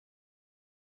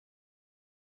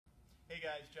Hey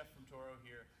guys, Jeff from Toro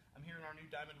here. I'm here in our new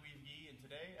Diamond Weave gi, and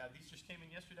today, these just came in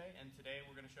yesterday, and today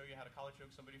we're going to show you how to collar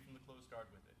choke somebody from the closed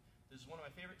guard with it. This is one of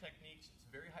my favorite techniques.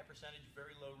 It's very high percentage,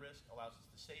 very low risk, allows us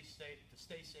to stay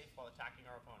safe while attacking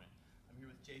our opponent. I'm here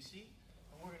with JC,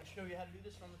 and we're going to show you how to do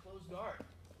this from the closed guard.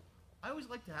 I always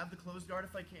like to have the closed guard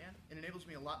if I can. It enables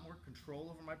me a lot more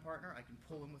control over my partner. I can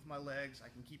pull him with my legs,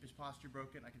 I can keep his posture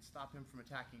broken, I can stop him from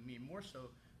attacking me more so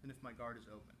than if my guard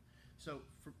is open. So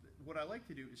what I like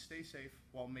to do is stay safe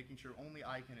while making sure only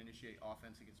I can initiate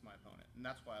offense against my opponent. And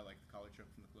that's why I like the collar choke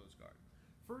from the closed guard.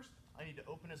 First, I need to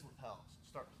open his lapels,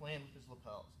 start playing with his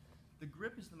lapels. The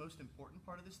grip is the most important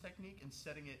part of this technique, and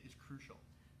setting it is crucial.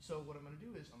 So what I'm going to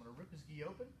do is I'm going to rip his gi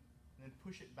open and then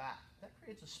push it back. That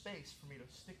creates a space for me to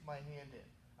stick my hand in.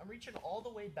 I'm reaching all the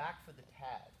way back for the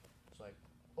tag. So I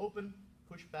open,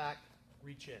 push back,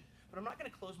 reach in. But I'm not going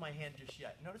to close my hand just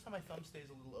yet. Notice how my thumb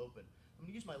stays a little open. I'm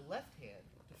going to use my left hand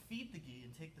to feed the gi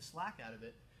and take the slack out of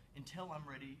it until I'm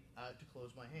ready to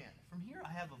close my hand. From here, I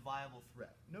have a viable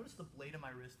threat. Notice the blade of my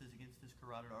wrist is against this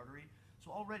carotid artery, so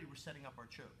already we're setting up our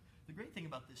choke. The great thing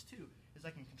about this too is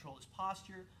I can control his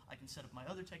posture, I can set up my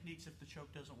other techniques if the choke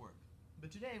doesn't work.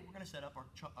 But today we're going to set up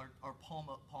our palm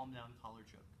up, palm down collar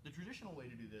choke. The traditional way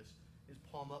to do this is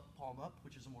palm up,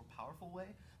 which is a more powerful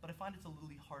way, but I find it's a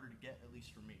little harder to get, at least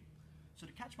for me. So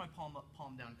to catch my palm up,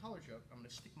 palm down collar choke, I'm going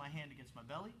to stick my hand against my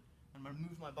belly, and I'm going to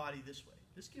move my body this way.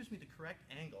 This gives me the correct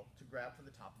angle to grab for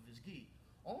the top of his gi.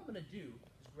 All I'm going to do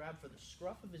is grab for the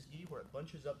scruff of his gi where it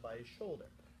bunches up by his shoulder.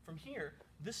 From here,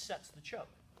 this sets the choke.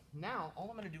 Now,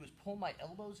 all I'm going to do is pull my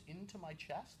elbows into my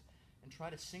chest and try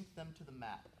to sink them to the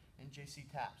mat, and JC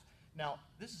taps. Now,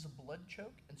 this is a blood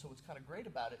choke, and so what's kind of great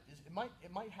about it is it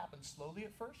might happen slowly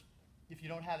at first if you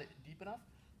don't have it deep enough,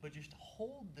 but just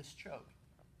hold this choke.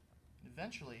 And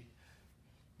eventually,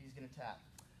 he's going to tap.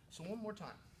 So one more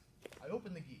time. I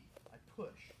open the gi, I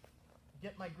push,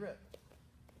 get my grip,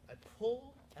 I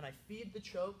pull, and I feed the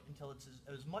choke until it's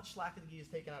as much slack of the gi is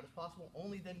taken out as possible.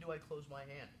 Only then do I close my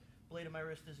hand. Blade of my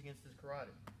wrist is against his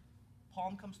carotid.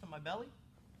 Palm comes to my belly,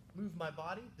 move my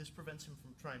body. This prevents him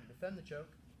from trying to defend the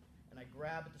choke, and I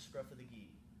grab at the scruff of the gi.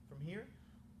 From here,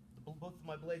 both of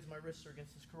my blades of my wrists are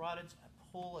against his carotids. I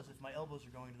pull as if my elbows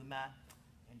are going to the mat,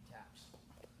 and he taps.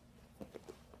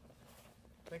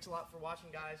 Thanks a lot for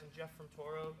watching, guys. I'm Jeff from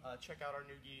Toro. Check out our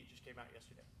new gi. It just came out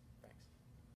yesterday.